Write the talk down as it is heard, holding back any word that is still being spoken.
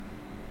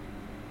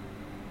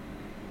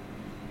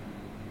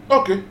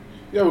Okay,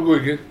 here we go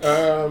again.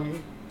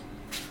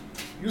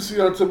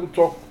 UCL Table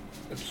Talk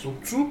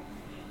episode 2.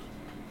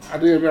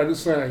 Adeyemi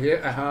Adesanya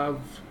here. I have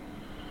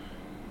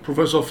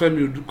Professor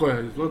Femi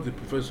Odukoya. He's not the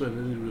professor in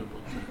any way,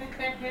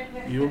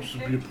 but he hopes to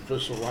be a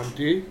professor one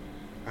day.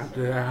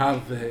 And I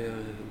have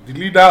the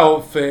leader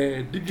of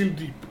Digging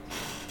Deep,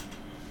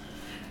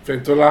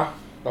 Fentola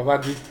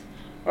Babadi.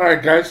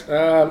 Alright, guys.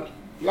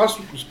 Last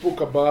week we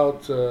spoke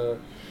about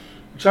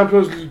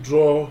Champions League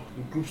draw,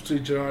 the group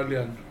stage generally,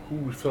 and who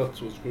we felt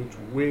was going to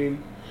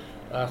win.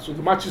 So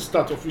the matches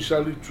start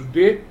officially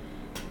today,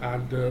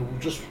 and we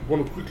just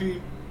want to quickly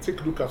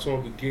take a look at some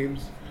of the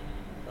games,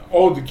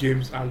 all the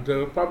games, and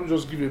probably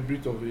just give a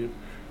bit of a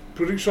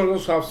prediction,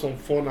 just have some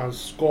fun and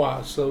score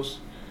ourselves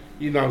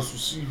in and to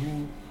see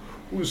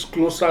who is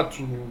closer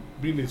to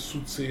being a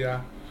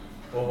soothsayer,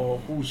 or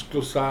who is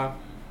closer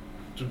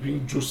to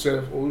being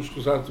Joseph, or who is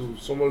closer to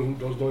someone who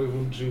does not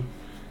even dream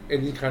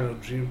any kind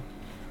of dream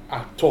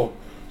at all.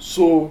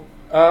 So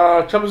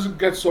Champions League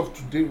gets off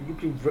today.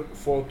 Looking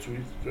forward to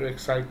it. Very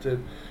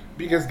excited.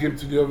 Biggest game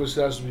today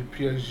obviously has to be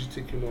PSG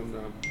taking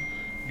on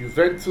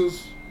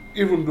Juventus.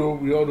 Even though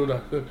we all know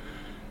that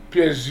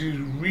PSG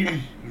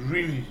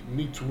really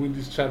need to win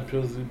this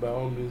Champions League by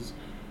all means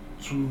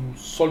to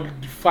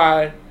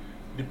solidify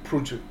the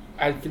project.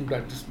 I think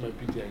that this might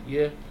be their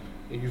year.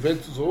 And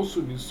Juventus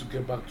also needs to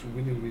get back to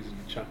winning ways in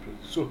the Champions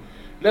League. So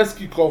let's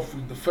kick off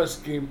with the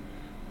first game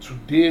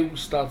today, which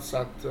starts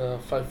at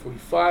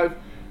 5:45.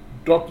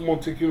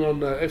 Dortmund taking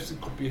on FC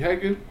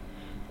Copenhagen.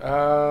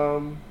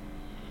 Dortmund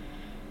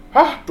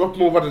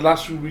over the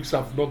last few weeks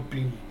have not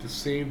been the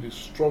same. They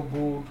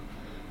struggled,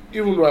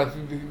 even though I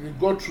think they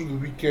got through the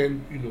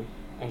weekend,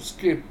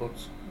 unscathed, but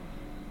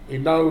a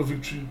narrow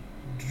victory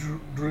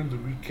during the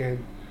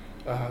weekend.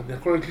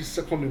 They're currently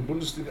second in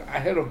Bundesliga,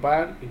 ahead of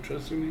Bayern,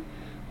 interestingly,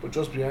 but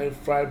just behind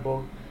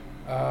Freiburg.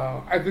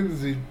 I think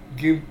this is a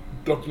game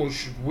Dortmund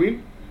should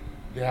win.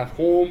 They're at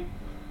home.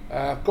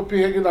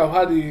 Copenhagen have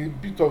had a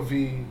bit of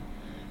a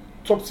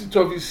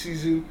topsy-turvy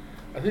season.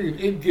 I think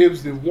in 8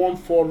 games they've won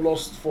 4,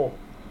 lost 4.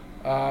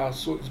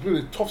 So it's been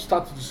a tough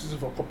start to the season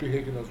for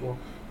Copenhagen as well.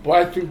 But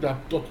I think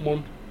that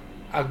Dortmund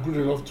are good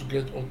enough to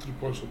get all 3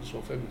 points on this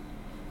one, Femi.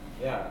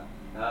 Yeah.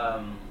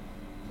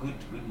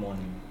 Good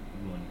morning.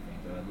 Good morning,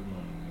 thank you. Good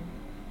morning.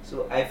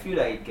 So I feel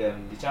like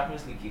the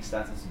Champions League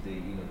kick-started today,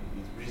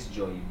 it breeds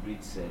joy, it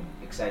breeds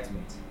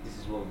excitement. This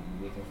is what we've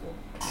been waiting for.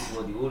 This is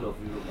what the whole of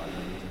Europe has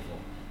been waiting for.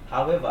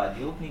 However,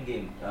 the opening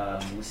game,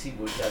 we'll see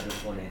Borussia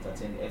Dortmund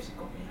entertain FC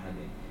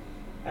Copenhagen.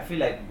 I feel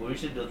like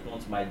Borussia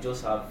Dortmund might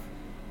just have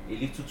a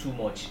little too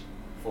much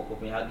for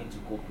Copenhagen to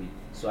cope with.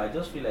 So I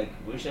just feel like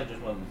Borussia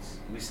Dortmund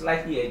will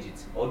slightly edge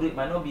it. Although it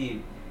might not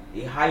be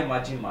a high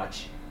margin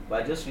match,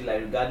 but I just feel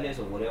like regardless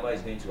of whatever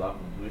is going to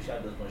happen, Borussia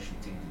Dortmund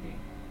should take the game.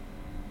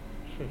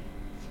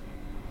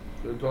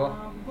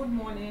 Good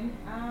morning.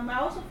 I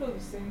also feel the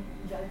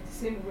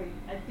same way.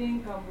 I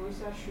think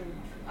Borussia should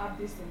have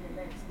this in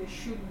the next. They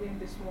should win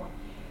this one.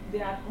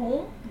 They're at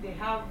home. They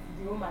have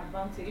the home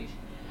advantage,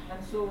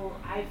 and so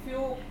I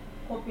feel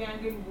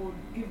Copenhagen would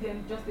give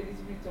them just a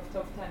little bit of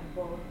tough time,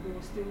 but they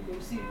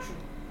will see it through.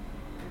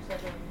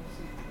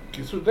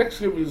 Okay, so next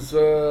game is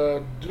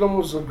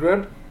Dinamo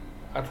Zagreb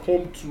at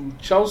home to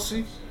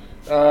Chelsea.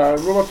 I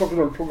remember talking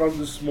on the program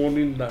this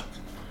morning that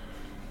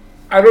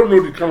I don't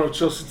know the kind of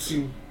Chelsea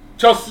team.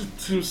 Chelsea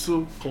team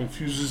still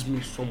confuses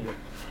me somewhat,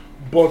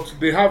 but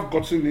they have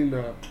gotten in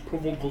a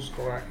proven goal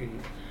scorer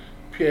in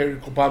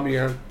Pierre-Emerick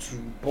Aubameyang to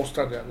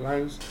bolster their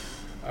lines.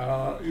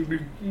 It would be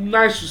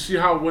nice to see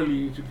how well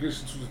he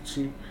integrates into the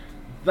team.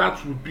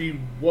 That would be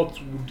what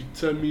would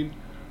determine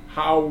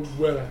how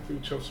well I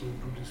think Chelsea will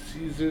do this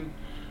season.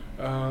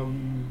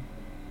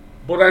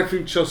 But I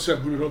think Chelsea are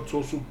good enough to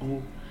also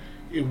go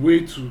away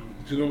to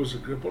Dinamo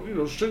Zagreb.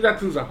 But stranger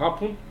things have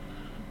happened.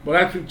 But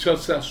I think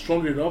Chelsea are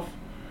strong enough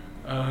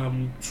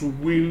to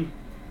win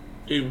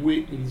away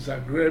in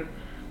Zagreb.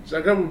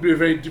 Zagreb will be a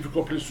very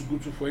difficult place to go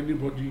to for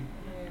anybody,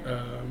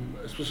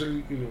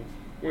 especially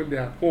when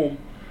they're at home.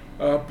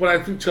 But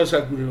I think Chelsea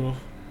are good enough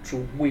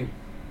to win.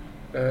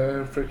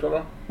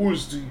 Frentola, who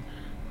is the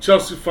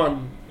Chelsea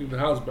fan in the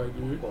house, by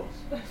the way? Of course,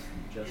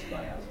 just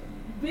by us.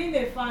 Being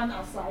a fan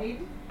aside,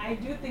 I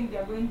do think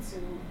they're going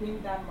to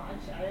win that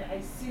match. I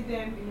see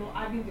them,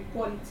 having the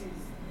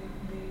qualities,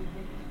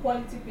 the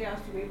quality players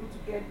to be able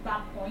to get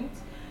that point.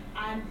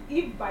 And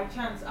if by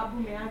chance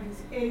Aubameyang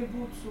is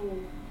able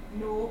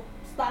to,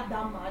 start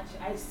that match,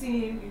 I see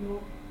him,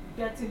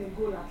 getting a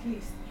goal at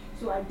least.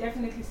 So I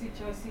definitely see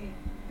Chelsea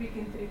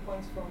picking 3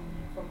 points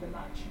from the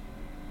match.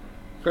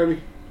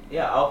 Femi?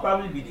 Yeah, I'll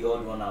probably be the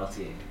odd one out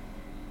here.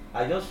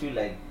 I just feel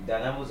like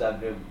Dinamo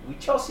Zagreb with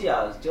Chelsea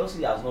has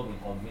not been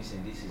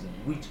convincing this season.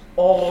 With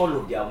all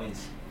of their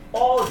wins,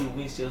 all the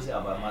wins Chelsea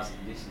have amassed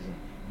this season,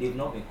 they've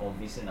not been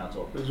convincing at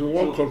all. There's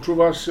one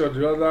controversy or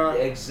the other.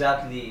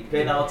 Exactly,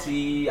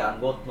 penalty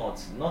and whatnot.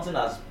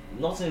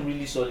 Nothing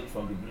really solid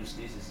from the Blues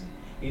this season.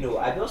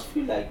 I just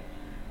feel like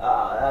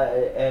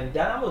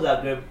Dinamo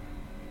Zagreb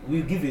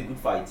will give a good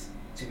fight.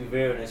 To be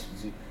very honest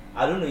with you,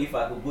 I don't know if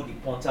I could go the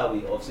punter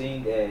way of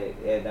saying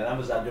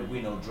Dynamo Zagreb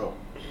win or draw.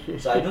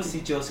 So I don't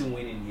see Chelsea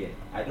winning here.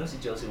 I don't see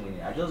Chelsea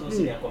winning. I just don't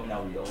see them coming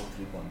out with all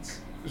 3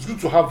 points. It's good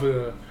to have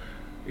a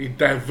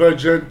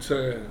divergent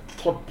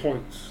thought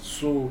point.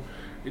 So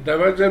a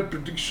divergent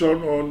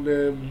prediction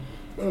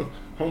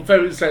on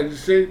Ferry's side. He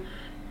say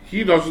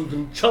he doesn't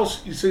think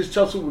Chelsea. He says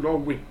Chelsea will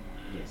not win.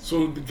 Yes.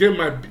 So the game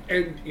might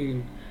end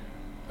in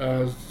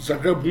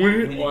Zagreb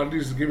winning, or at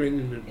least the game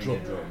ending in a draw.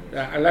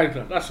 Yeah, I like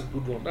that. That's a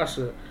good one. That's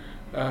a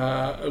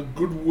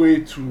good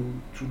way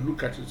to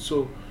look at it.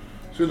 So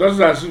it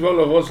doesn't as if all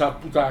of us have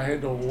put our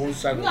head on one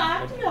side. No,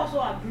 I actually also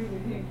agree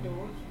with him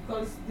though,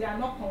 because they are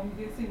not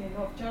convincing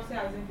enough. Chelsea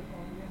hasn't been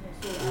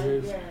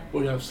convincing. So Yes. But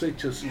you have said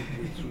Chelsea will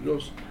win, so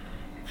just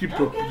keep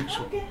your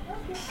prediction. Okay.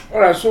 All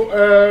right. So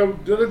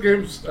the other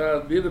games,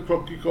 the 8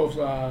 o'clock kickoffs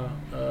are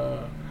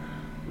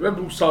Red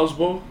Bull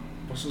Salzburg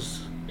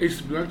versus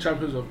AC Milan,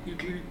 champions of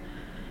Italy.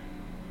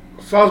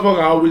 Salzburg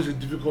are always a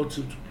difficult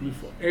team to play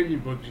for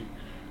anybody.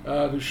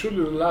 They've shown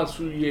in the last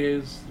few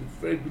years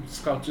a very good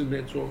scouting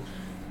network,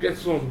 get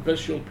some of the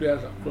best young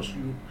players across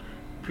Europe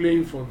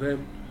playing for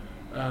them.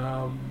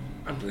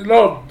 And a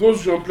lot of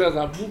those young players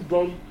have moved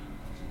on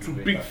to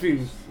big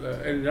things.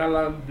 Erling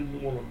Haaland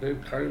being one of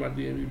them, Karim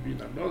Adeyemi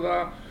being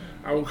another,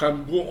 and we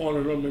can go on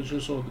and on mention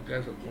some of the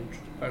guys that come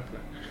through the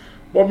pipeline.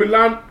 But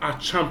Milan are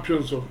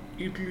champions of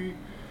Italy,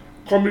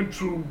 coming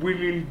through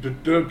winning the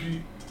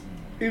derby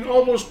in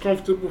almost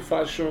comfortable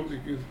fashion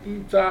against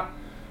Inter.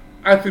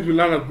 I think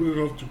Milan are good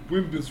enough to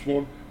win this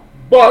one,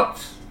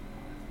 but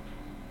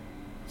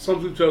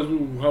something tells me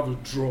we'll have a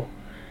draw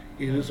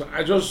in this.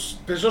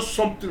 There's just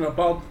something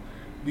about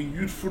the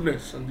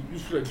youthfulness and the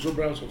youthful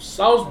exuberance of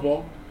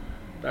Salzburg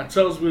that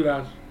tells me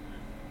that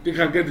they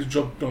can get the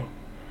job done.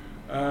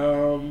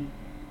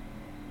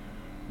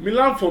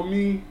 Milan, for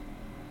me,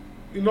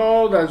 in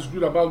all that's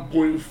good about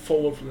going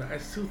forward for them, I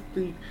still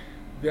think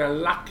they are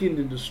lacking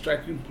in the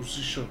striking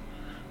position.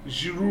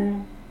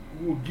 Giroud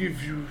will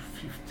give you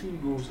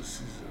 15 goals a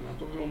season. I'm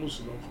talking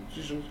almost in all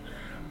competitions.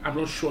 I'm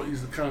not sure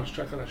he's the kind of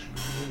striker that should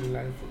be given the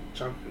line for the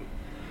champion.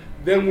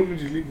 Then winning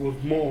the league was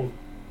more,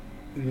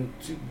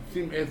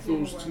 team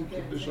ethos, team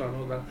condition, and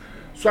all that.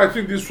 So I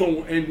think this one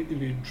will end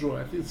in a draw.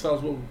 I think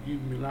Salzburg will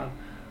give Milan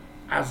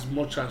as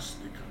much as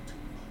they can take.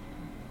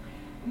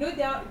 You know,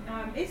 their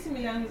AC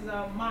Milan's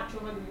match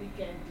over the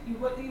weekend,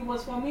 it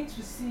was for me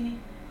to see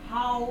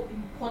how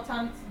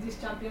important this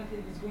Champions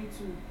League is going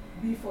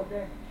to be for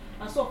them.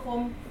 And so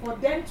for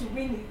them to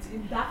win it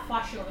in that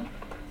fashion,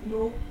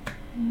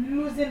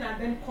 losing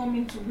and then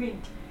coming to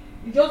win,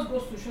 it just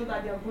goes to show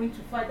that they are going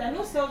to fight. I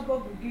know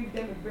Salzburg will give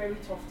them a very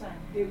tough time.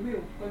 They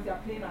will, because they are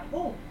playing at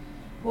home.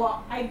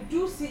 But I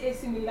do see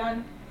AC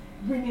Milan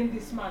winning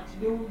this match.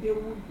 They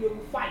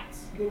will fight.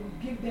 They will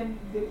give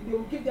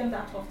them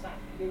that tough time.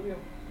 They will.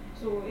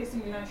 So AC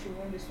Milan should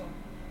win this one.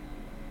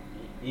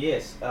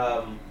 Yes,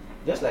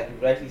 just like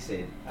you rightly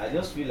said, I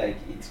just feel like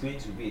it's going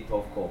to be a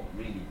tough call,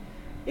 really.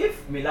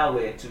 If Milan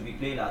were to be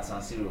playing at San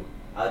Siro,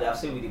 I would have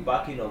said with the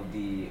backing of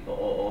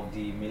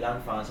the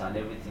Milan fans and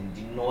everything,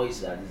 the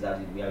noise that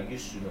we are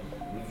used to,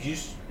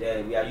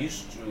 we are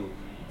used to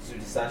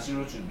the San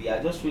Siro to be.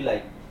 I just feel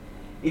like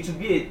it would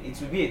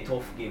be a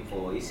tough game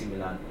for AC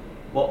Milan,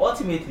 but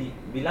ultimately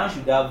Milan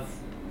should have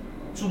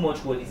too much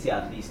quality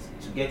at least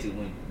to get a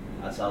win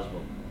at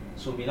Salzburg.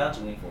 So Milan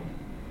to win for me.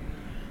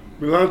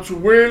 Milan to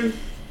win,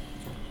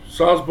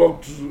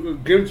 Salzburg to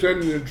game to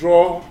end in a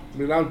draw,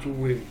 Milan to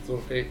win.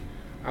 So hey,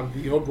 I'm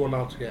the odd one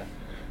out here.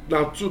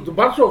 Now, to the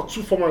battle of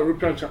two former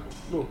European champions.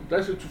 No,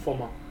 let's say two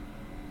former.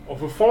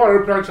 Of a former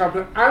European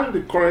champion and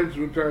the current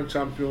European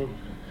champion,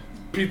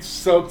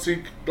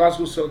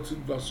 Glasgow Celtic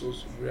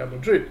versus Real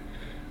Madrid.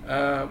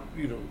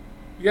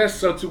 Yes,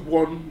 Celtic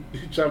won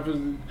the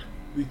Champions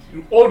League,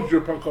 the old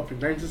European Cup in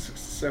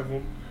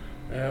 1967.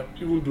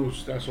 Even though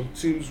there are some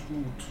teams who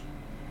would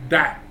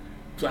die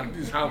to at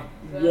least have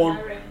one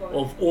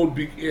of all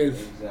big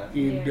ears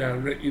in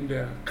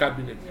their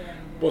cabinet.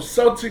 But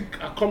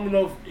Celtic are coming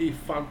off a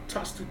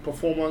fantastic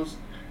performance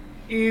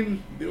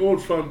in the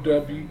Old Firm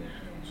Derby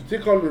to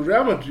take on the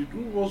Real Madrid,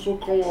 who also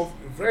come off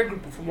a very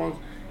good performance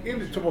in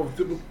the top of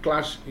the table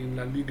clash in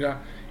La Liga.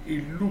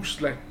 It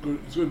looks like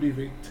it's going to be a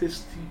very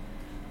tasty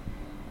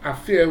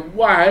affair.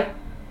 Why?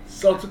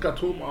 Celtic at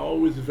home are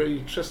always a very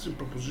interesting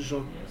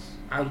proposition,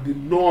 and the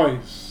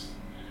noise,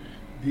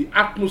 the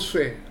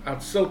atmosphere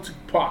at Celtic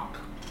Park,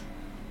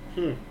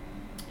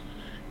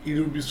 it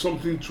will be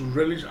something to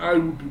relish. I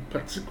will be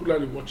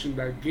particularly watching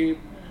that game,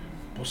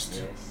 but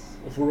still,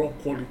 overall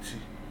quality,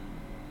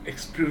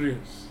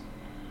 experience,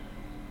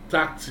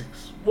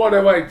 tactics,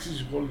 whatever it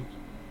is you call it,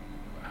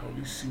 I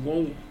only see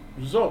one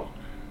result: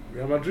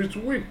 Real Madrid to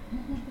win.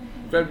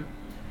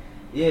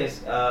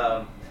 Yes,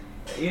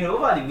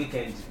 over the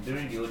weekend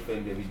during the Old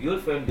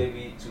Firm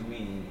Derby to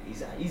me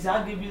is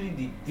arguably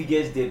the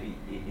biggest derby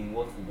in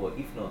world football,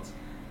 if not,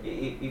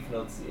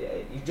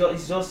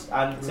 it's just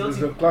and there's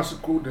the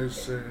Classico,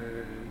 there's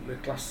the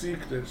Classic,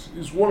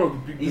 it's one of the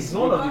biggest. It's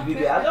one of the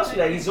biggest. I just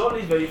feel like it's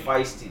always very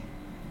feisty.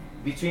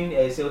 between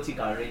Celtic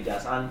and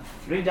Rangers. And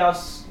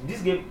Rangers,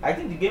 this game, I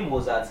think the game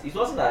was it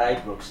wasn't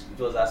at Ibrox, it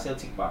was at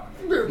Celtic Park.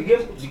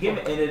 The game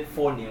ended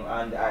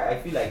 4-0, and I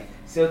feel like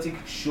Celtic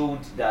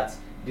showed that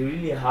they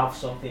really have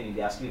something in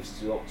their sleeves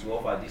to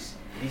offer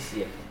this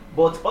year.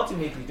 But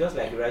ultimately, just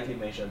like you rightly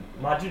mentioned,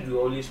 Madrid will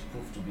always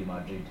prove to be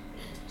Madrid.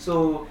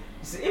 So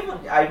even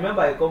I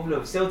remember a couple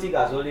of Celtic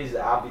has always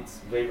have it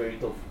very very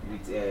tough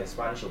with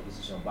Spanish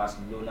opposition,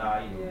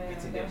 Barcelona,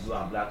 beating them blue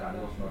and black and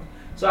whatnot.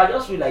 So I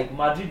just feel like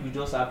Madrid will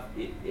just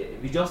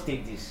we just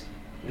take this,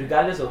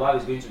 regardless of how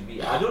it's going to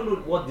be. I don't know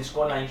what the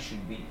scoreline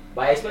should be,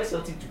 but I expect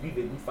Celtic to give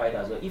a good fight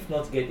as well, if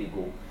not get a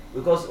goal.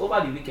 Because over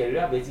the weekend,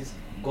 Real Betis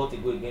got a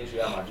goal against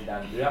Real Madrid,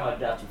 and Real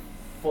Madrid had to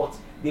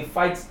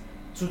fight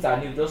tooth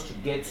and nail just to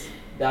get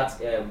that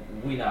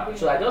winner.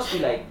 So I just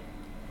feel like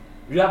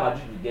Real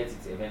Madrid will get it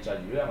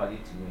eventually. Real Madrid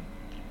to win.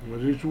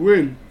 Madrid to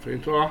win.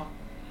 Feintor.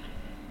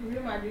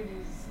 Real Madrid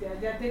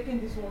they're taking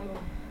this one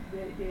on.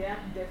 They are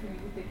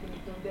definitely taking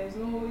it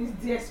on.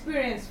 It's the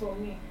experience for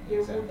me. They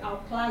would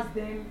outclass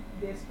them.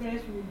 The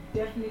experience will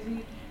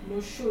definitely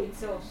show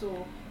itself.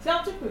 So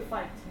Celtic will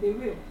fight. They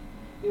will.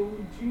 They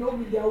would,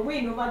 with their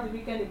win over the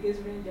weekend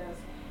against Rangers,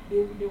 they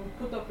will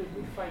put up a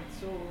good fight.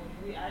 So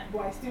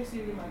but I still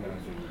see Real Madrid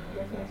to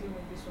definitely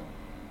win this one.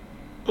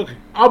 Okay,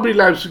 RB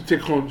Leipzig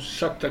take on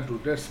Shakhtar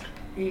Donetsk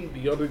in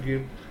the other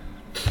game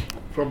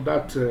from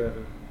that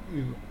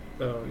in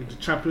the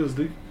Champions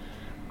League.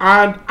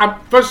 And I'm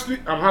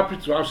happy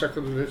to have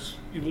Shakhtar Donetsk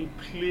even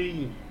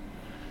playing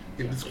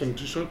in this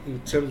competition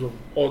in terms of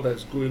all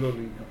that's going on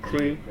in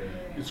Ukraine.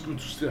 It's good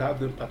to still have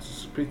them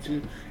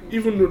participating,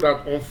 even though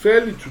that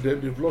unfairly to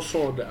them they've lost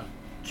some of their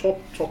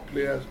top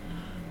players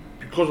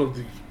because of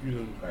the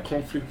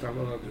conflict and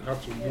all that. They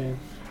had to move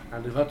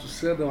and they've had to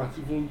sell them at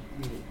even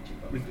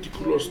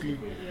ridiculously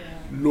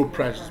low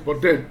prices.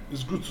 But then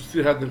it's good to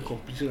still have them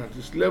competing at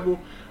this level.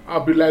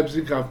 RB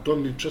Leipzig have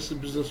done the interesting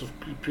business of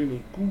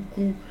keeping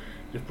Nkunku.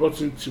 They've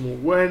brought in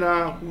Timo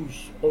Werner,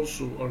 who's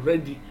also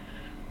already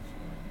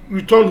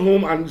returned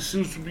home and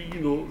seems to be,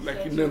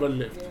 like he never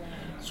left.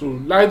 So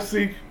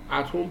Leipzig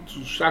at home to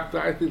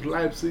Shakhtar. I think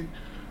Leipzig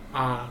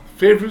are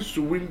favorites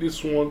to win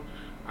this one,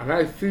 and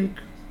I think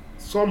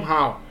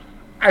somehow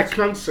I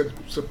can't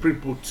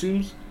separate both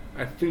teams.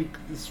 I think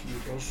this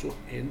will also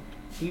end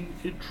in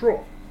a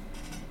draw.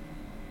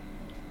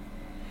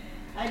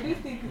 I do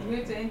think it's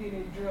going to end in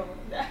a draw.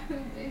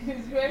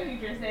 It's very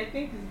interesting. I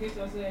think it's going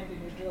to also end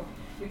in a draw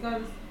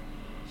because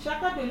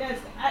Shakhtar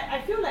Donetsk,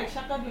 I feel like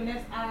Shakhtar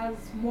Donetsk has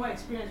more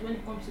experience when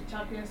it comes to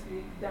Champions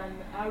League than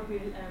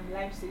RB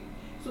Leipzig.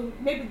 So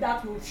maybe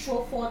that will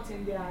show forth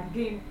in their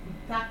game,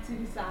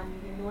 tactics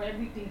and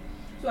everything.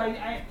 So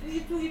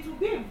it will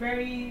be a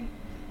very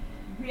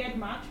weird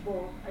match,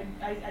 but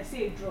I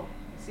say a draw.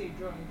 I say a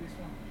draw in this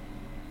one.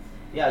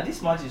 Yeah,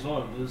 this match is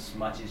one of those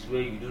matches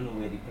where you don't know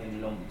where the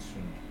pendulum will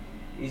swing.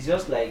 It's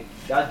just like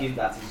that game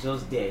that is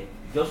just there,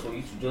 just for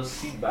you to just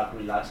sit back,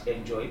 relax,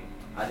 enjoy,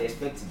 and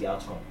expect the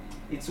outcome.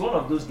 It's one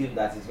of those games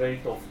that is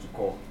very tough to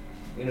call.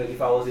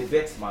 If I was a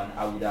batsman,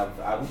 I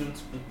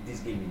wouldn't put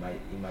this game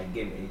in my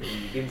game in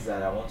the games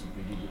that I want to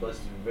predict because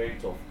it's very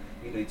tough.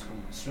 It could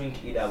swing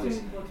either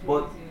way.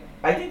 But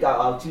I think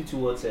I'll tilt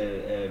towards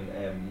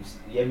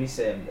Yemi's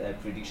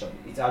prediction.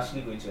 It's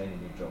actually going to end in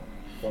a draw.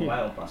 From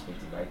my own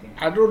perspective, I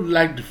think. I don't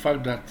like the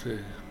fact that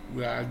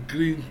we are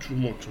agreeing too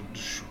much on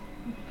this show,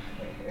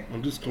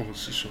 on this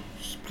conversation.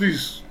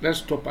 Please, let's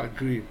stop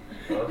agreeing.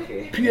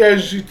 Okay.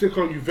 PSG take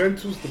on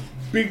Juventus, the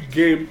big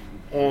game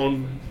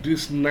on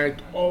this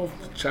night of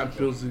the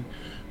Champions League.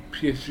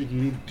 PSG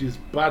need this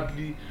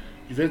badly.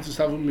 Juventus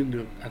haven't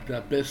been at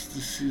their best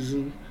this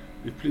season.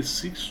 They played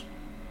 6,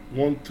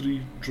 won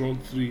 3, drawn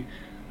 3,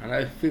 and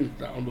I think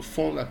that on the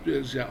form that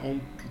PSG are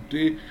on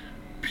today,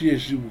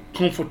 PSG will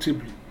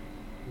comfortably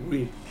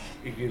win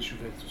against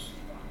Juventus.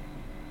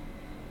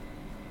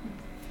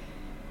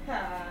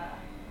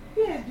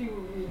 PSG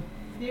will win.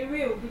 They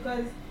will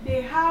because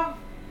they have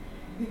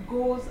the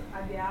goals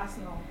at the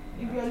Arsenal.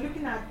 If you're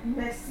looking at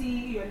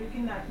Messi, you're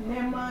looking at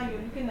Neymar,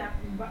 you're looking at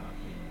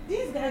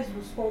these guys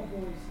will score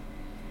goals.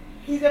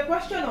 It's a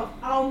question of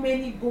how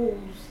many goals.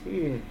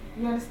 You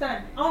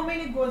understand? How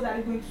many goals are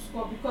they going to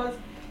score? Because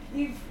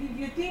if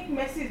you think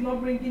Messi is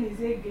not bringing his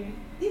A game,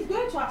 he's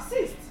going to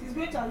assist. He's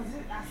going to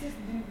assist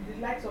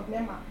the likes of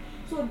Neymar.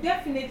 So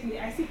definitely,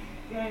 I see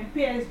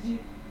PSG,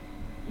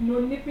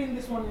 nipping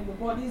this one in the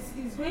bud.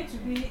 It's going to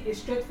be a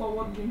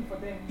straightforward win for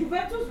them.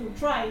 Juventus will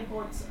try,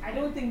 but I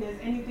don't think there's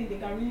anything they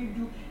can really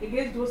do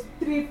against those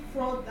 3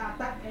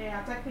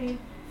 attacking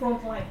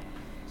front line.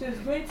 So it's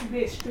going to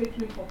be a straight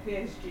win for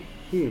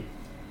PSG.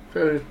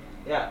 Fair.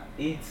 Yeah,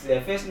 it's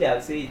firstly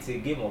I'd say it's a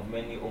game of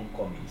many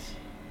homecomings.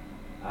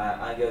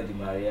 Angel Di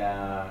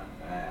Maria,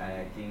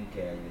 I think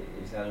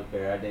Isnalo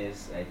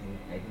Paredes, I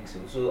think so.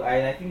 So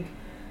I think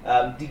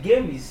the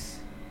game is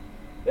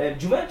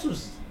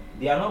Juventus.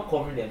 They are not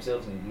covering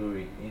themselves in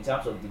glory in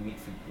terms of the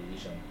midfield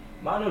position.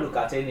 Manuel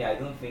Locatelli, I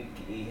don't think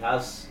he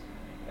has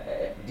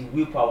the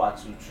willpower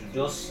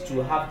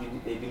to have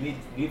the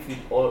midfield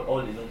all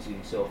alone to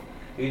himself.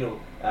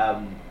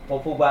 Paul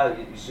Pogba,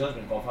 it's just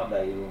been confirmed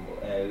that he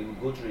will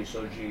go through a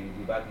surgery. He'll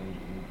be back in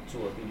 2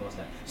 or 3 months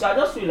time. So I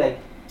just feel like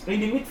in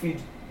the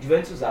midfield,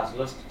 Juventus has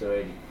lost it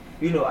already.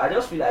 I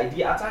just feel like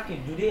the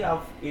attacking, do they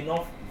have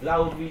enough?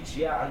 Vlahovic,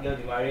 Angel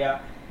Di Maria,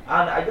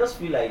 and I just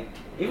feel like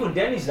even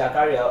Dennis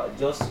Zakaria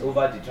just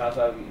over the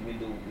transfer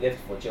window left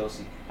for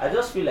Chelsea. I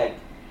just feel like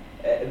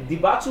the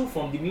battle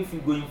from the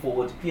midfield going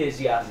forward,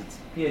 PSG has it,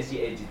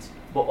 PSG edge it,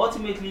 but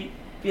ultimately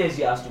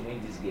PSG has to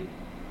win this game.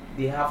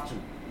 They have to.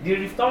 The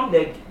return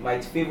leg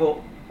might favor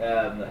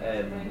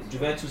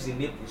Juventus in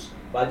Naples,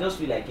 but I just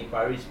feel like in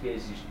Paris,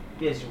 PSG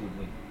would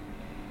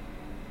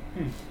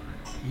win.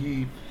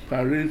 He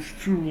parades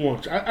too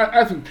much.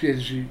 I think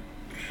PSG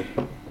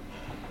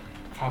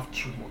have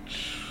too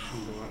much,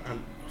 and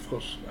of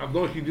course, I'm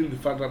not hiding the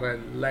fact that I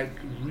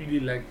really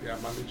like their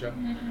manager,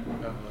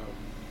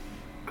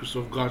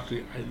 Christophe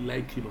Galtier. I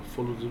like him. I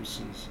followed him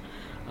since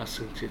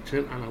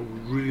Saint-Etienne, and I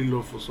would really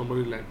love for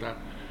somebody like that,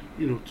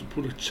 to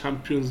put a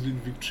Champions League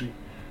victory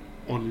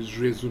on his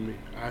resume.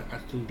 I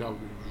think that would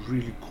be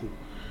really cool.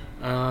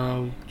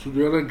 To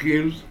the other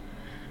games,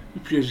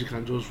 if PSG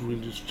can just win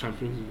this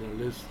Champions League,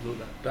 and let's know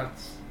that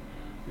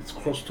it's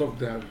crossed off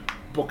their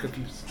bucket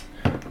list.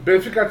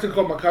 Benfica take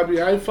on Maccabi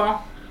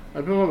Haifa. I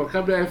remember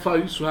Maccabi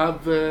Haifa used to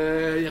have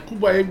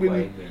Yakuba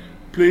Egbeni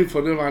playing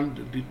for them, and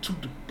they took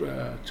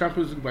the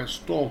Champions League by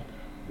storm.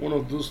 One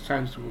of those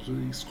times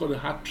he scored a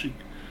hat-trick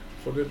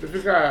for them.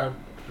 Benfica are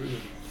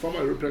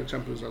former European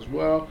champions as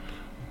well.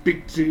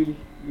 Big team,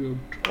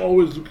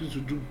 always looking to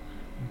do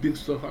big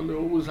stuff, and they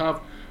always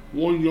have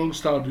one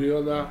youngster or the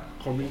other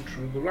coming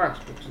through the ranks.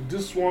 But in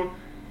this one,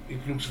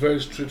 it looks very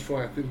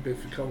straightforward. I think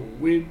Benfica will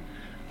win.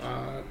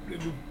 They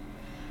look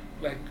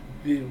like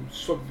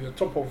they're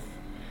top of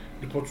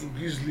the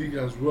Portuguese league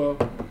as well.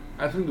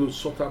 I think they'll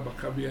sort out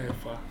Maccabi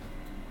Haifa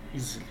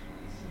easily.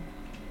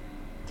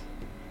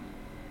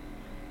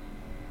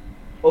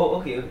 Oh,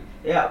 okay.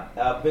 Yeah,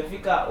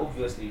 Benfica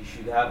obviously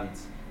should have it.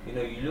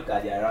 You look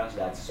at their ranks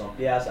that some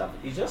players have.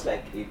 It's just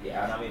like an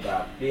army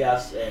bar.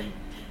 Players,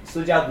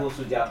 soldier go,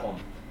 soldier come.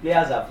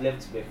 Players have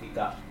left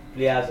Benfica.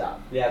 Players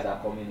are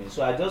coming in.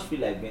 So I just feel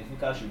like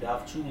Benfica should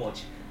have too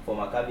much for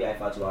Maccabi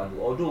Haifa to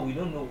handle. Although we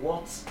don't know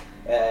what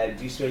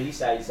the Israeli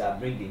sides are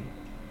bringing,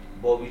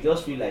 but we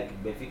just feel like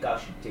Benfica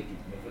should take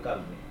it. Benfica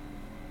will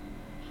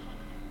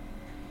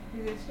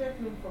win. It's a straight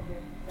win for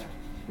Benfica.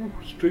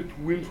 Straight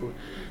win for.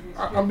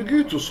 I'm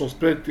beginning to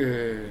suspect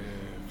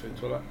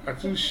Fetola. I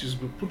think she's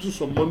been putting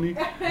some money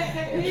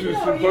into this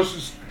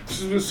because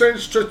she's been saying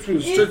straight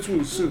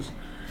win since.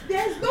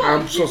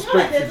 I'm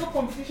suspecting. There's no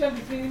competition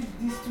between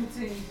these two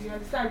things. You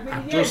understand?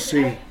 I'm just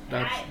saying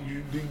that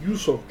the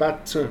use of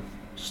that term,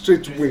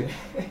 straight win,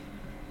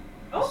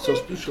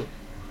 suspicion.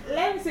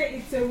 Let me say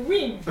it's a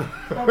win for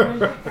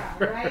Benfica,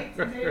 right? It's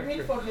a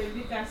win for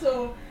Benfica.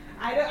 So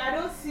I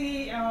don't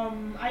see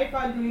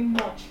Haifa doing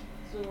much.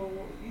 So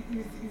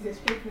it's a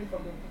straight win for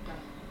Benfica.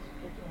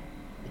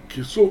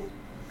 Okay, so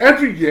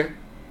every year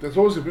there's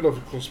always a bit of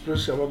a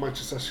conspiracy about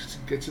Manchester City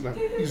getting an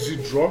easy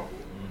draw.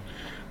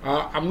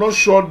 I'm not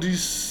sure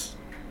this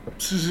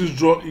season's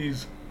draw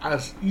is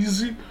as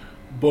easy,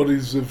 but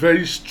it's a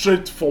very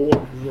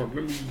straightforward run. Let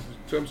me use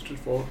the term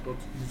straightforward, not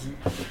easy.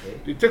 Okay.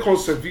 They take on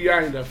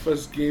Sevilla in their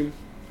first game,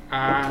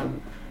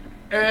 and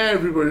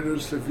everybody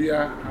knows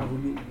Sevilla have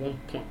only 1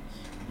 point.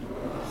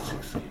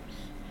 6 games.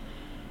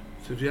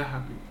 Sevilla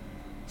have been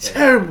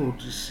terrible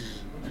this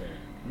season.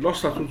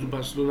 Lost at home to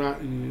Barcelona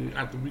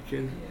at the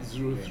weekend,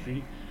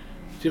 0-3.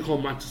 Take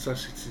on Manchester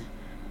City.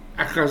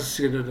 I can't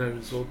see another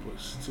result,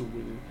 but City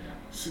winning.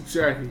 City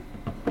are in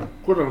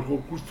quote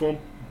unquote good form,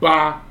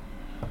 bar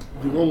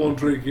the 1-1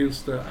 draw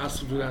against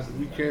Aston Villa at the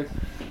weekend.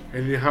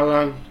 And in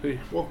Haaland, hey,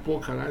 what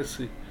more can I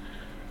say?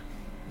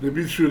 The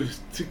midfield is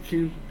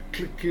ticking,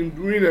 clicking,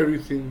 doing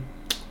everything.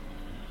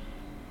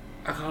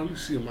 I can only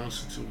see a Man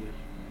City win.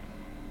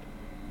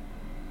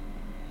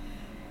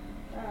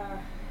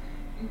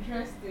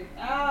 Interesting.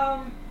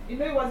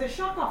 It was a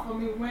shocker for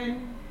me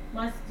when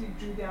Man City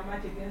drew their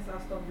match against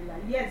Aston Villa.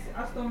 Yes,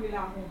 Aston Villa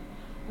at home,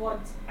 but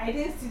I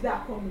didn't see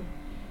that coming.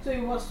 So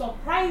it was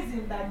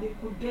surprising that they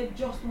could get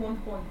just 1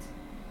 point.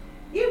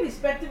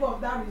 Irrespective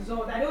of that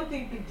result, I don't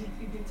think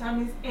it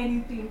determines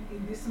anything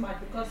in this match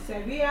because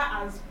Sevilla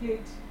has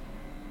played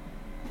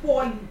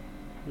poorly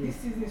this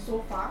season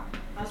so far,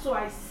 and so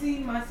I see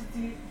Man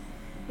City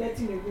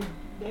getting a win.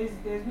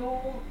 There's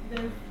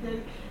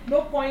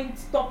no point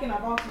talking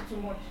about it too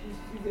much.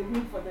 It's a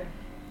win for them.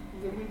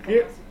 It's a win for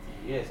Man City.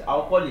 Yes,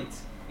 I'll call it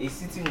a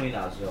City win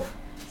as well.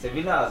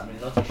 Sevilla has been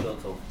nothing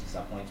short of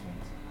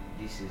disappointment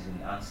this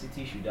season, and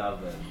City should have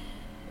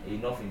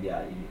enough in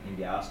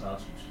their arsenal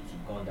to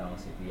gun down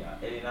Sevilla.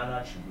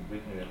 Elinana should be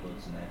breaking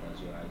records tonight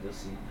as well. I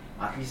just see,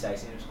 at least I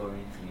see him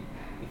scoring 3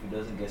 if he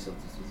doesn't get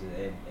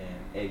substituted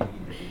early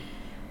in the day.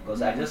 Because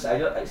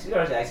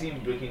seriously, I see him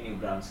breaking new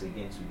grounds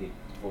again today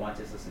for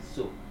Manchester City.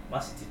 So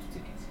Man City to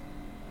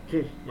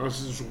take it. Man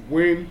City to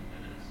win.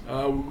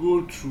 We'll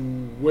go to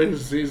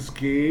Wednesday's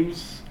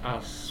games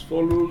as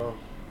follows.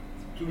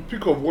 To the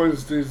pick of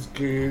Wednesday's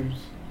games,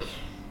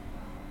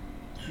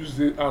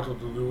 Tuesday out of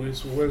the way,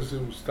 so Wednesday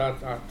will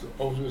start at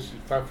obviously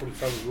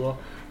 5:45 as well.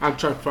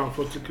 Eintracht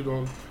Frankfurt taking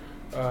on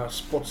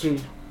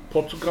Sporting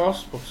Portugal,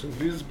 Sporting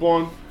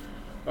Lisbon,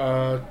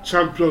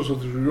 champions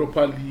of the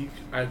Europa League,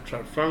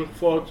 Eintracht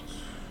Frankfurt.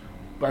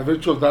 By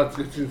virtue of that,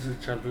 getting into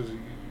the Champions League,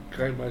 you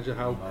can imagine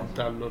how good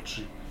that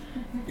lottery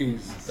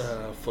is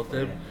for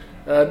them.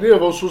 They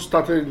have also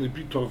started in a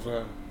bit of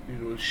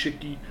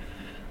shaky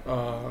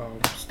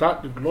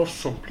start. They've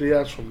lost some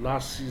players from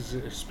last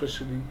season,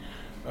 especially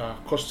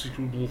Kostic,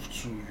 who moved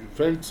to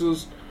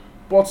Juventus,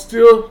 but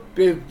still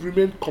they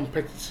remain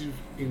competitive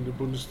in the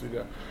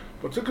Bundesliga.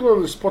 But taking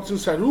on the Sporting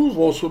side, who've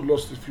also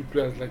lost a few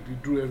players like they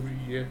do every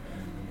year,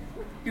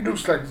 it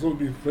looks like it's going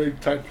to be a very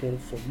tight one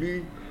for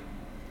me.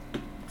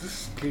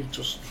 This game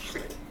just looks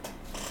like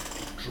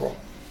a draw.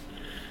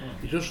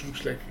 It just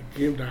looks like a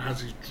game that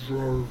has a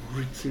draw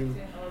written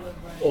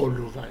all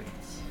over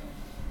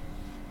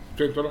it.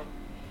 Gentlemen?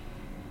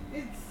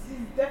 It's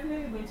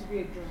definitely going to be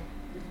a draw.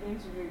 It's going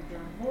to be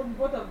a draw.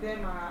 Both of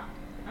them are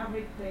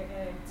average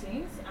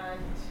teams, and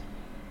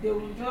they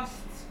will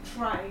just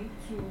try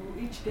to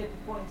each get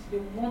the points. They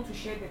want to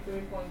share the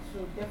 3 points, so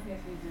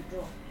definitely it's a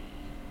draw.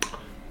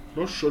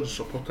 Not sure the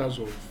supporters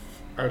of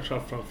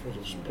Eintracht Frankfurt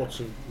or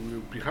Sporting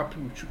will be happy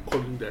with you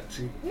calling their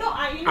team. No,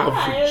 I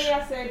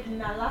earlier said in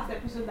our last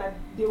episode that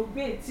they will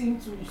be a team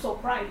to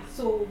surprise.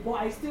 So, but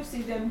I still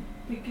see them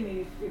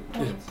picking a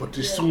point. Yeah, but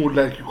they still would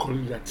like you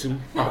calling their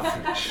team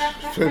average.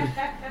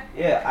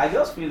 Yeah, I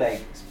just feel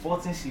like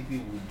Sporting CP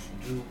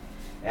would do.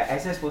 I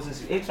said Sporting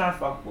CP, Eintracht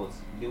Frankfurt,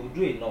 they will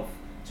do enough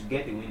to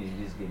get a win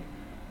in this game.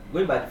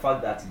 Going by the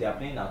fact that they are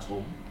playing at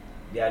home,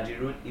 they are the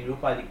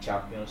Europa League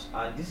champions,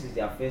 and this is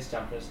their first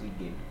Champions League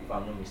game, if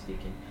I'm not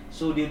mistaken.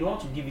 So they don't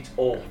want to give it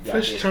all.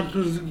 First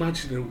Champions League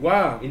match in a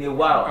while. In a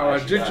while. Our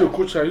JJ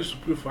coach I used to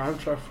play for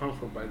Eintracht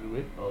Frankfurt, by the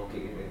way.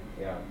 Okay,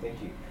 yeah,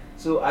 thank you.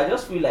 So I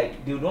just feel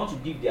like they would want to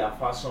give their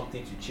fans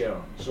something to cheer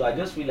on. So I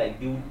just feel like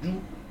they will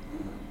do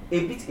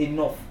a bit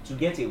enough to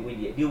get a win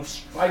here. They will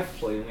strive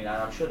for a win, and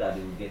I'm sure that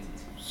they will get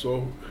it.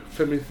 So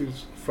Femi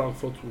thinks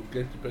Frankfurt will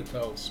get the better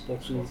of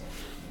Sporting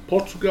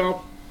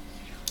Portugal.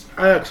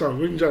 Ajax and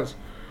Rangers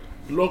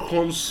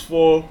lock-ons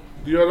for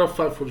the other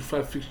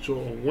 5:45 fixture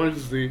on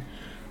Wednesday.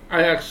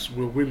 Ajax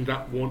will win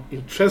that one.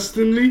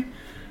 Interestingly,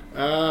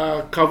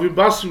 Calvin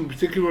Bassey will be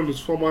taking on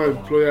his former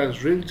employer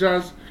as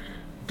Rangers.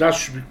 That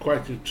should be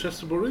quite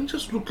interesting. But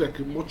Rangers look like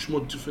a much more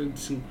different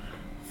team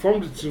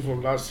from the team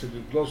from last year.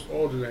 They've lost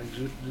all the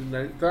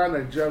entire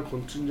Nigerian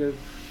contingent,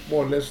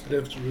 more or less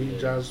left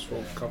Rangers,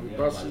 from Calvin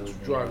Bassey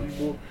to Joe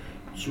Aribo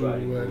to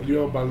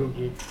Leon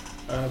Balogun.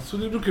 So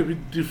they look a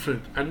bit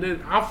different. And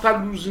then after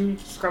losing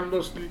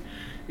scandalously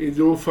in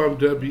the Old Firm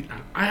Derby,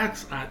 and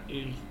Ajax are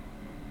in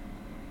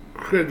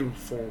incredible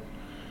form.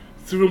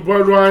 Steven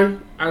Bergwijn,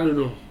 I don't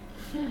know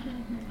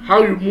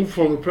how you move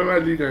from the Premier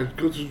League and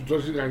go to the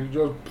Dutch League and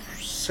you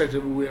just set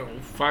everywhere on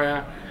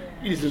fire.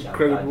 It's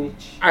incredible.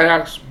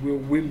 Ajax will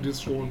win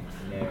this one.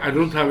 I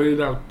don't have any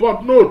doubt.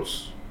 But note,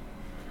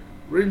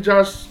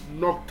 Rangers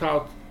knocked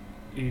out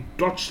a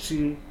Dutch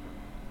team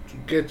to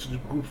get to the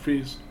group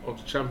phase of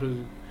the Champions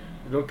League.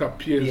 They knocked out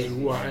PSG,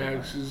 who are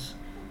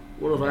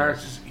one of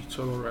Ajax's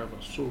eternal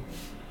rivals. So,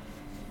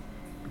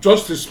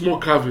 just a small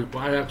caveat,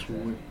 but Ajax will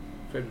win.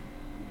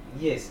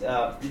 Yes,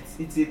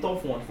 it's a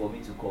tough one for me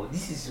to call.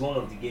 This is one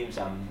of the games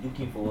I'm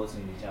looking forward to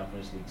in the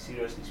Champions League,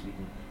 seriously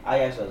speaking.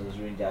 Ajax versus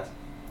Rangers.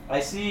 I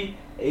see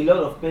a lot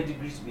of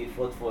pedigree to be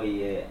fought for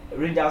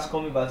Rangers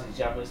coming back to the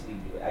Champions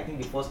League, I think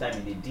the first time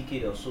in a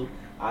decade or so,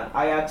 and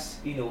Ajax,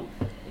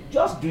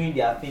 just doing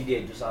their thing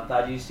there, Dusan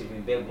Tadic,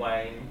 Steven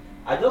Bergwijn.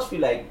 I just feel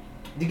like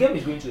the game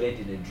is going to end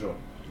in a draw,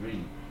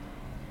 really.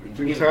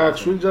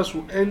 Ajax Rangers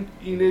will end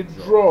in a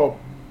draw.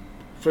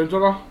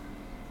 Fentola?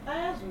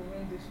 Ajax will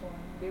win this one.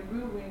 They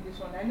will win this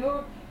one. I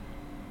know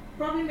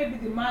probably maybe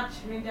the match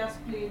Rangers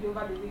played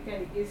over the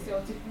weekend against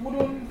Celtic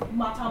wouldn't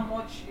matter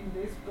much in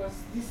this because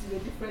this is a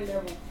different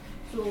level.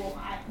 So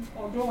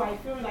although I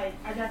feel like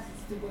Ajax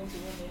is still going to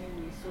win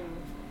anyway, so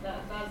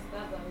that's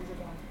the reason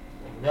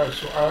why. Right,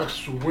 so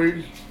Ajax to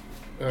win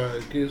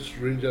against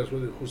Rangers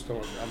when they host them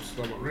at the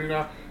Amsterdam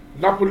Arena.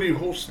 Napoli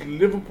hosts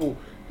Liverpool.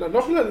 Now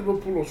Napoli and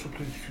Liverpool also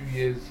played a few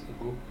years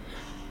ago.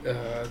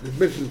 They've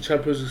met in the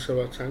Champions League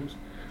several times.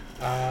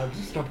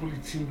 This Napoli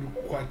team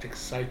look quite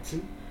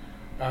exciting.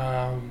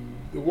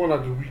 They won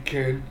at the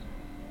weekend,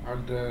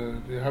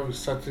 and they have a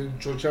certain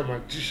Georgia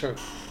magician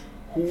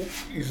who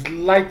is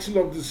lighting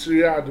up the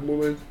Serie A at the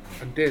moment.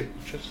 And then,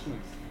 interestingly,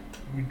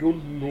 we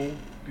don't know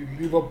the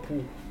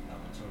Liverpool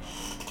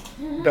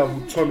that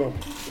will turn up.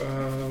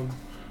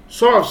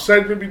 Some have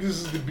said maybe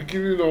this is the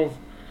beginning of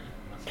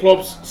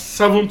club's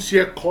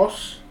 7th-year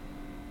course.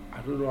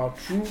 I don't know how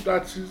true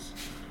that is.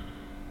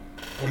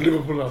 But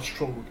Liverpool have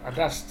struggled, and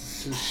that's the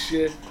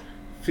sincere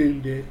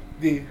thing there.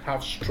 They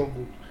have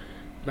struggled.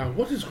 Now,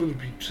 what is going to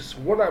be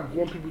interesting, what I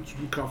want people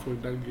to look out for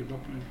in that game,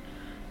 Napoli,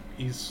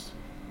 is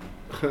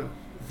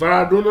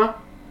Maradona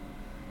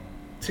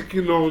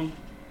taking on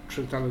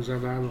Trent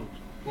Alexander-Arnold.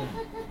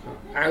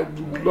 I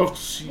would love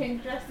to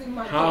see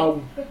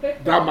how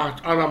that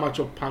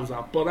matchup pans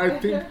out. But I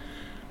think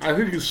I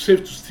think it's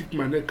safe to stick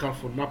my neck out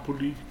for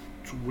Napoli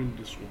to win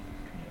this one.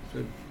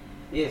 So,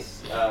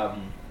 Yes,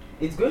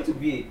 it's going to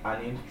be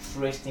an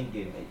interesting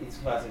game. It's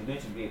fast. It's going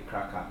to be a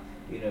cracker.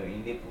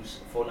 In Naples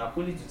for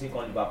Napoli to take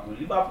on Liverpool.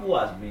 Liverpool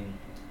has been.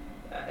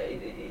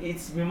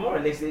 It's been more or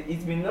less.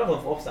 It's been a lot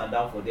of ups and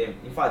downs for them.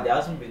 In fact, there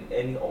hasn't been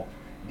any up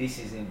this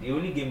season. The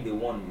only game they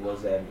won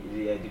was the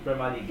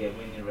Premier League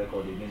winning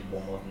record against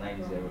Bournemouth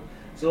 9-0.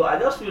 So I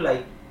just feel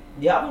like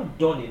they haven't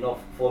done enough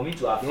for me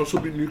to have. they also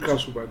beat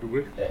Newcastle, by the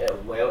way.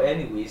 Well,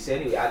 anyway,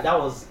 and that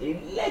was a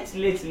late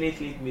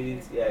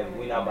minute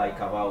winner by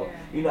Carvalho.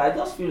 I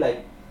just feel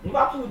like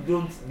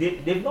Liverpool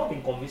they've not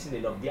been convincing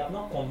enough. They have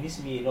not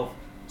convinced me enough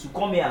to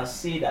come here and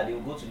say that they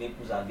will go to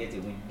Naples and get a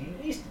win.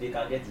 The least they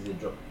can get is a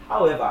draw.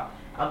 However,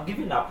 I'm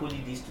giving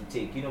Napoli this to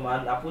take.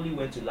 Napoli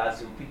went to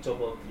Lazio, picked up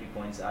all 3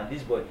 points, and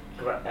this boy,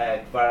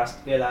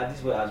 Kvaratskhelia,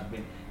 this boy has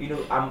been.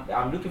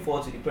 I'm looking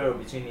forward to the pair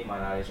between him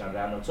and Alexander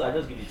Arnold. So I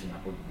just give it to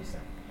Napoli this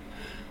time.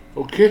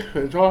 Okay,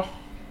 enjoy.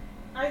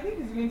 I think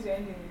it's going to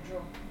end in a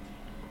draw.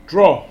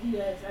 Draw.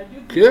 Yes, I do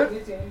think Okay. it's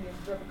going to end in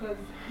a draw because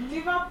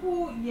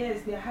Liverpool,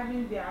 yes, they're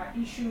having their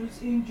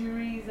issues,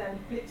 injuries, and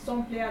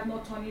some players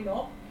not turning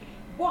up,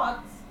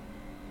 but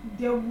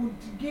they would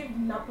give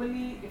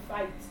Napoli a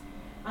fight.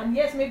 And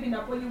yes, maybe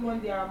Napoli won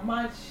their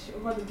match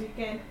over the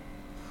weekend.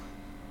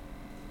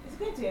 It's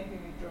going to end in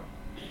a draw.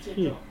 It's a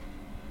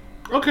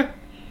draw. Okay.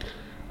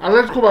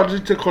 Atletico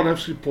Madrid take on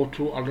FC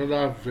Porto,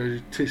 another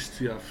very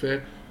tasty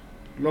affair.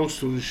 Long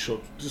story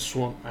short, this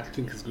one I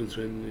think is going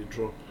to end in a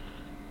draw.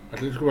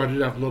 Atletico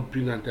Madrid have not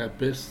been at their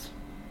best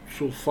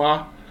so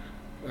far.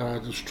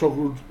 They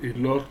struggled a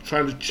lot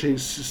trying to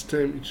change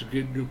system to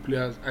get new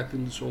players. I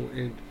think this one will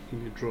end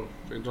in a draw.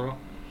 Angela?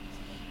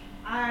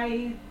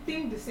 I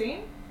think the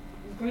same.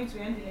 It's going to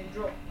end in a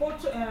draw.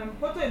 Porto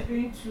is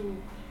going to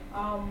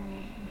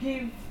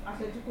give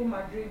Atletico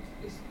Madrid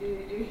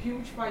a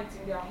huge fight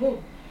in their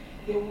home.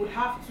 They would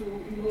have to,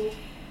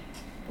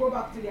 go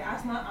back to the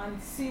Arsenal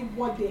and see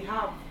what they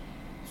have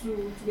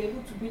to be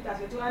able to beat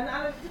Atletico. And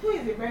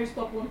Atletico is a very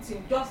stubborn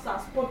team, just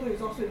as Porto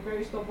is also a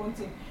very stubborn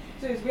team.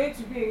 So it's going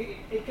to be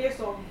a case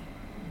of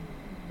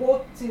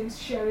both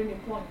teams sharing a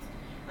point,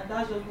 and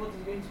that's just what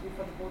it's going to be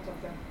for the both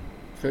of them.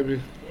 Fabi?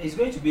 It's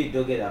going to be a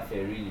dogged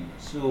affair, really.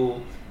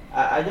 So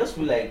I just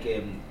feel like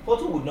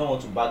Porto would not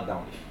want to back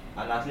down,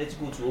 and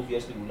Atletico too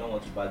obviously would not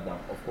want to back down.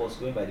 Of course,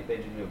 going by the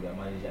pedigree of their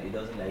manager, he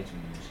doesn't like to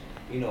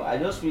lose. I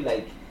just feel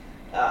like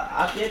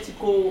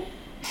Atletico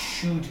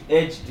should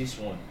edge this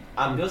one.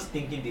 I'm just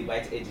thinking they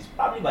might edge it,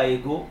 probably by a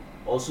goal,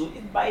 also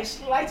by a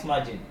slight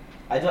margin.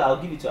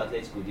 I'll give it to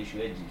Atletico. They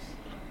should edge this.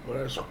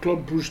 Whereas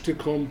Club Brugge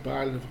take on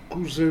Bayer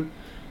Leverkusen.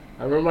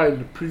 I remember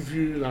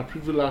in our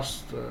preview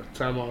last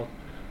time out,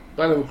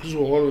 Bayer Leverkusen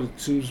were one of the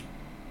teams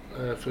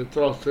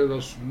Fentel said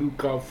us to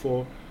look out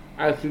for.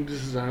 I think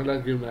this is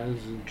another game that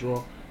ends in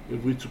draw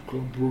away to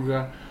Club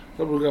Brugge.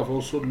 Club Brugge have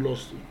also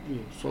lost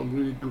some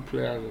really good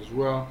players as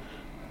well.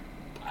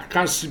 I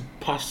can't see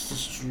past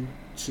these two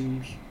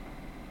teams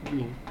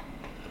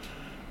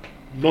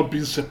not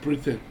being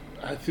separated.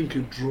 I think a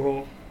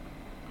draw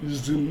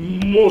is the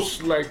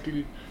most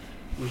likely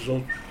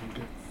result we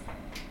can get.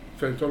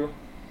 Fentola?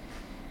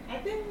 I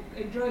think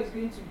a draw is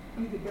going to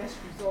be the best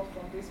result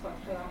from this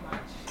particular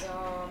match.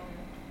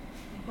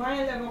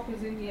 Bayer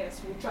Leverkusen,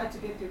 yes, will try to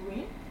get the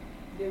win.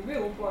 They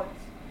will, but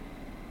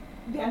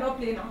they are not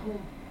playing at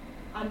home.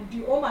 And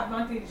the home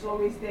advantage is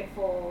always there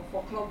for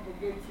Club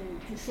Brugge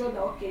to show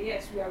that, okay,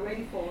 yes, we are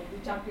ready for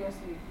the Champions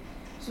League.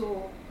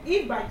 So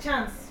if by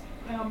chance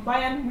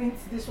Bayern wins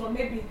this one,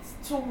 maybe it's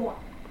 2-1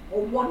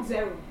 or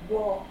 1-0,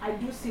 but I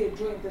do see a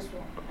draw in this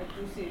one. I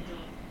do see a draw.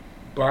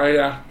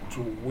 Bayer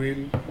to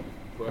win.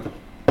 But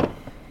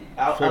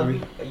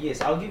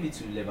I'll give it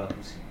to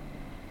Leverkusen.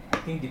 I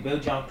think the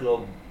Belgian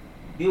club,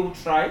 they will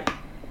try,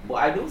 but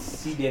I don't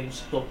see them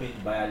stopping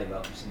Bayer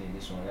Leverkusen in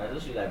this one. I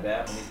just feel like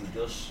Bayern Munich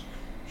will just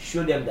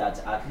show them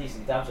that at least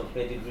in terms of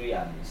pedigree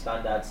and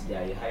standards, they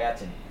are a higher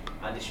team,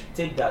 and they should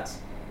take that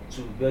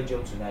to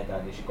Belgium tonight,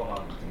 and they should come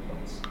out with 3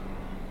 points.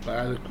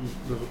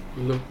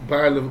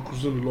 Bayer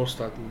Leverkusen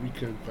lost at the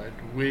weekend, by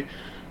the way.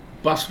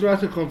 Barcelona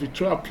take on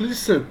Victoria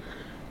Pilsen.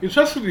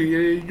 Interestingly,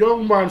 a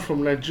young man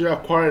from Nigeria,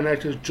 Kwara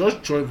United,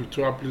 just joined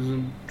Victoria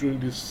Pilsen during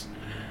this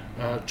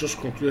just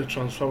concluded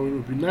transfer. It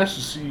would be nice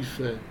to see if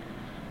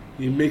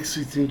he makes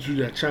it into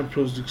their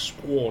Champions League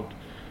squad.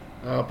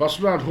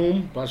 Barcelona at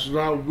home,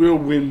 Barcelona will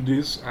win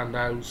this, and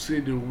I would say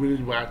they will win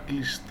it by at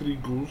least 3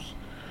 goals.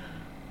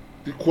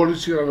 The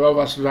quality of our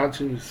Barcelona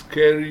team is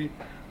scary.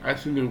 I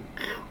think they will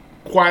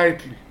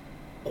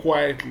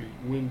quietly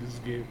win this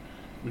game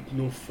with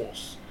no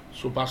force.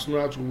 So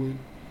Barcelona to win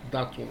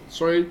that one.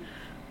 Sorry,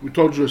 with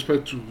all due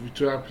respect to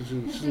Victoria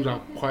Pilsen, it seems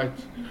I'm quite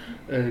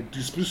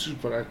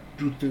dismissive, but I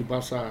do think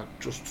Barca are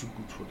just too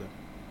good for them.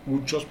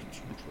 Will just be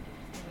too good for them.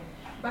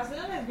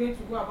 Barcelona is going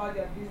to go about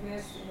their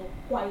business,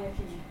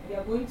 quietly. They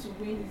are going to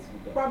win.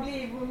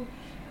 Probably even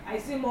I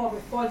see more of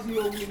a 4-0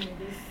 win in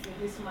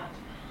this match.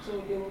 So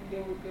they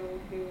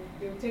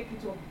will take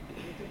it home.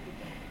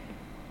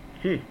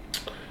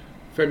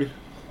 Femi.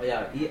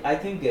 Yeah, I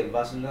think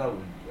Barcelona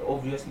would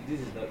obviously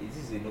this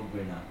is a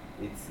no-brainer.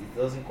 It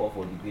doesn't call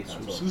for debate So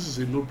at all. this is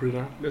a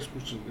no-brainer. Let's go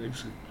to the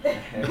next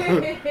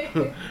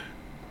game.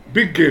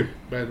 Big game,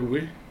 by the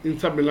way.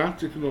 Inter Milan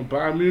taking on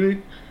Bayern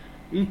Munich.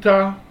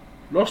 Inter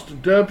lost the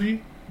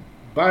derby.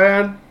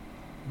 Bayern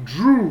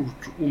drew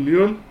to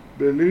Union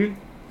Berlin.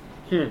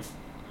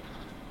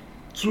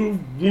 Two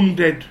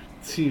wounded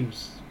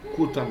teams,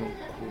 quote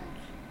unquote.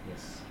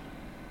 Yes.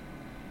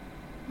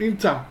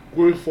 Inter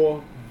going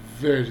for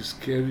very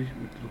scary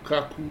with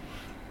Lukaku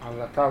and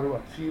Lautaro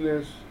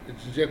Martinez,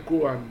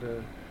 Dzeko and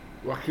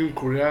Joaquin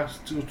Correa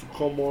still to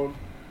come on.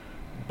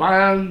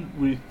 Bayern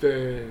with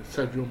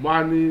Sadio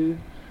Mane,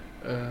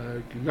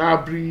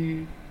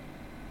 Gnabry,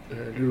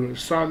 Leroy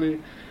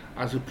Sané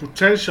as a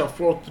potential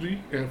front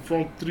three,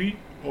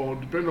 or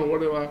depending on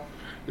whatever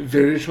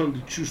variation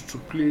they choose to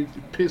play,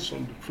 the pace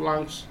on the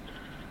flanks,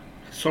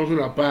 something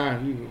that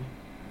Bayern,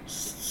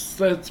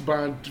 sets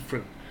Bayern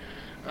different.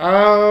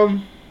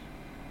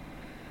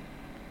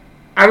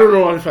 I don't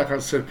know if I can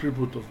separate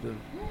both of them.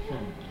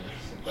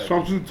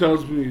 Something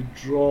tells me a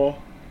draw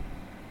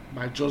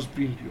might just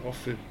be in the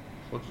offing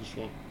for this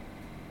one.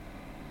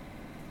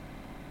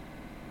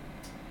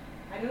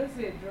 I don't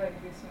see a draw in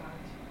this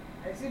match.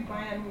 I see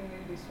Bayern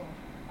winning this one.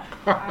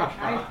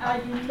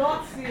 I do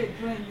not see a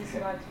draw in this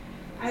match.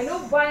 I know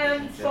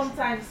Bayern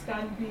sometimes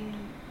can be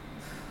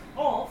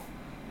off,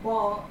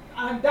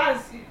 and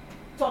that's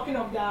talking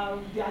of their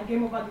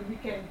game over the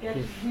weekend. They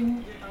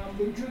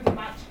drew the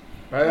match.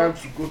 Bayern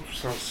to go to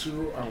San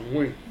Siro and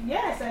win.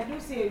 Yes, I do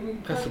see a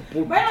win. That's a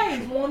bold Bayern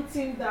decision. is one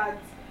team that,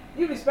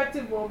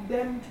 irrespective of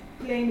them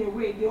playing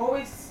away, they're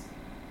always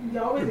They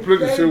play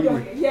the same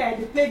way. Yeah,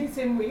 they play the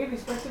same way,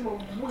 irrespective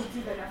of who it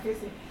is that they're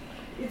facing.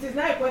 It is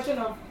not a question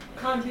of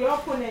can the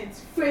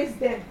opponents face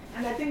them,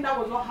 and I think that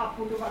was what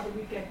happened over the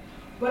weekend.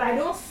 But I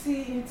don't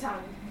see Inter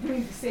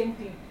doing the same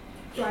thing.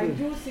 So I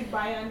do see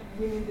Bayern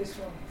winning this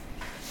one.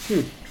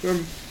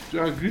 Do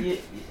you agree?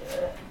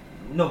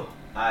 No,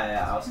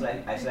 I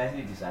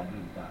slightly disagree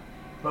with her.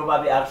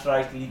 Probably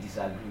outrightly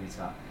disagree with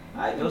her.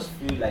 I just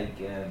feel like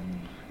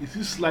Is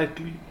it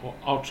slightly or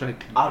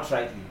outrightly?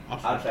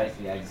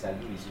 outrightly, I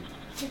disagree with you.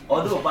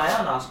 Although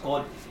Bayern has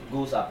scored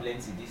goals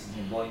aplenty this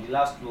season, but in the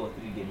last 2 or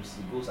 3 games,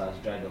 the goals has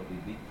dried up a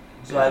bit.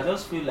 So I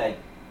just feel like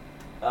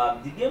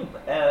the game,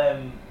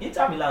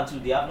 Inter Milan too,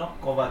 they have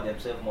not covered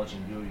themselves much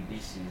in glory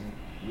this season,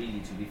 really,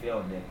 to be fair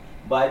on them.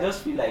 But I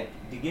just feel like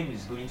the game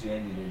is going to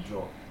end in a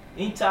draw.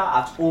 Inter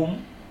at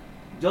home,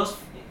 just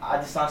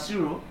at the San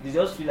Siro, they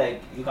just feel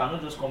like you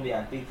cannot just come here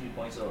and take 3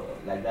 points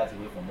like that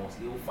away from us.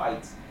 They will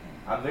fight.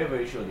 I'm very,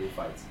 very sure they will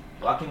fight.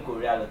 Joaquin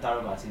Correa,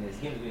 Lautaro Martinez,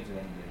 the game is going to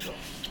end in a draw.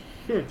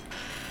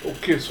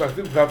 Okay, so I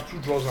think we have 2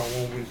 draws and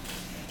 1 win.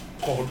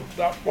 Called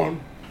that one.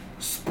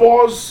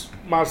 Spurs,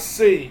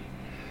 Marseille.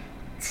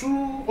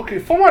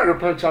 Former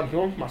European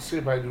champion,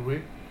 Marseille, by the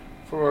way.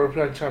 Former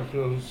European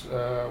champions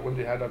when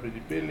they had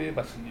Abedi Pele,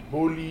 Basili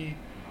Boli,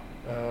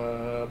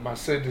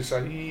 Marseille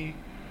Desailly.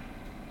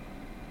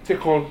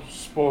 Take on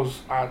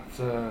Spurs at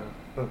the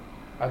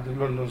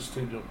London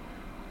Stadium.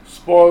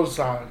 Spurs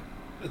are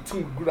a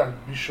team with good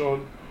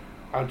ambition.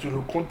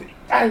 Antonio Conte,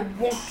 I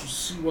want to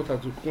see what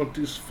Antonio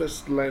Conte's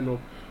first lineup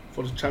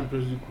for the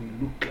Champions League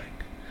will look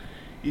like.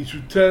 It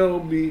will tell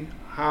me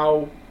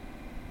how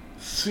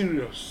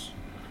serious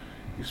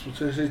he's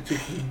potentially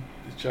taking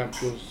the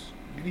Champions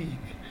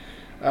League.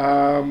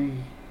 I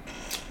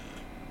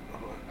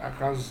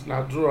can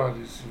not draw at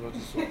this one.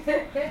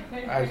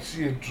 I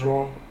see a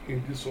draw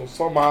in this one.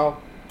 Somehow,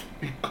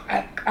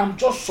 I'm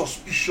just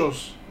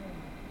suspicious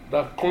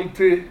that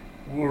Conte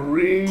will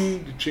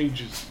rein the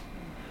changes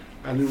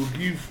and he will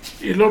give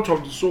a lot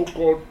of the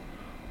so-called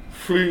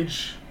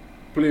fringe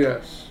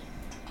players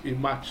a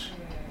match,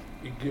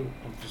 a game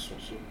of this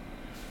one. So,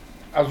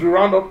 as we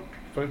round up,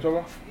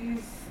 Fentola?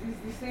 It's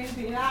the same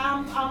thing.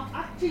 I'm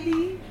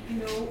actually,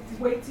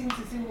 waiting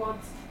to see what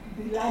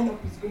the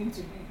lineup is going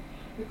to be.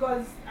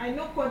 Because I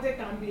know Conte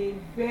can be a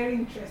very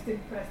interesting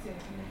person.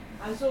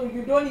 And so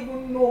you don't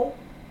even know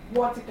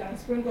what he can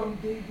spring on,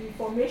 the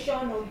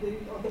formation of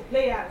the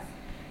players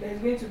that is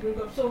going to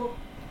bring up. So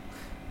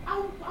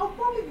I'll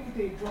probably give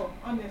it a draw.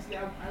 Honestly,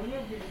 I will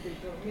give it a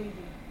draw,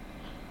 maybe.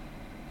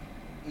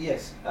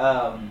 Yes.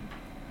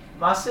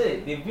 Marseille,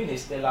 they've been a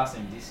stellar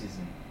team this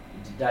season.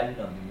 The darling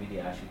of the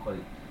media, I should call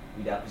it.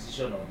 With the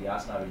acquisition of the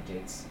Arsenal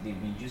rejects, they've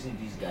been using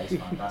these guys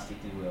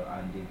fantastically well,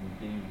 and they've been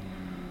playing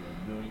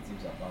really blowing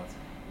teams apart,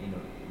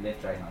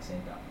 left, right, and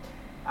center.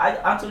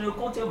 Antonio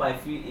Conte might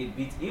feel a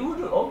bit. He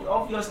would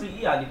obviously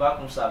he and the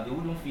backroom staff, they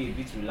wouldn't feel a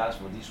bit relaxed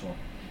for this one.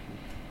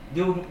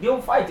 They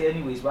will fight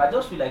anyways, but I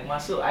just feel like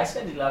Marseille. I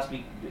said it last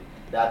week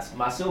that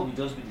Marseille will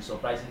just be the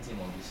surprising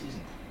team of the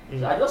season.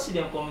 So I just see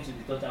them coming to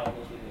the Tottenham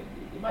Hotspur.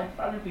 They might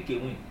probably pick a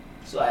win.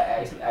 So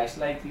I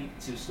slightly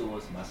tilt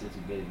towards Marseille to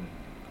get a win.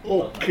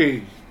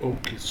 Okay.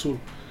 So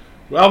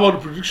we have all the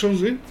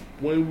predictions in.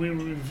 When we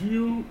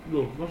review,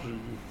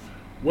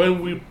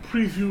 when we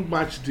preview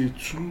match day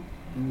 2, we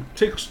will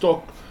take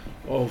stock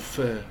of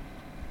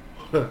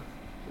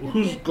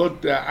who's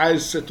got their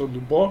eyes set on the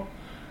ball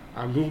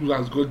and who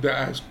has got their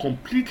eyes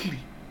completely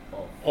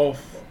Off.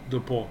 off the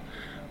ball.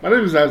 My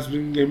name is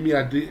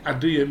Yemi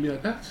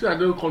Adeyemi. That's I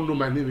don't know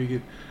my name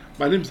again.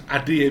 My name is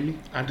Adeyemi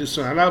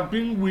Adeson, and I've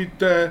been with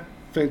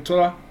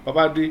Fentola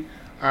Babade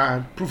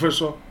and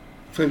Professor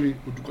Femi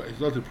Odukoya. He's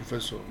not a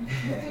professor,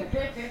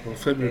 but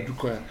Femi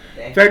Odukoya.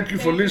 Thank you for Thank you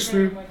very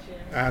listening, much,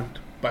 yeah. and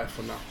bye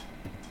for now.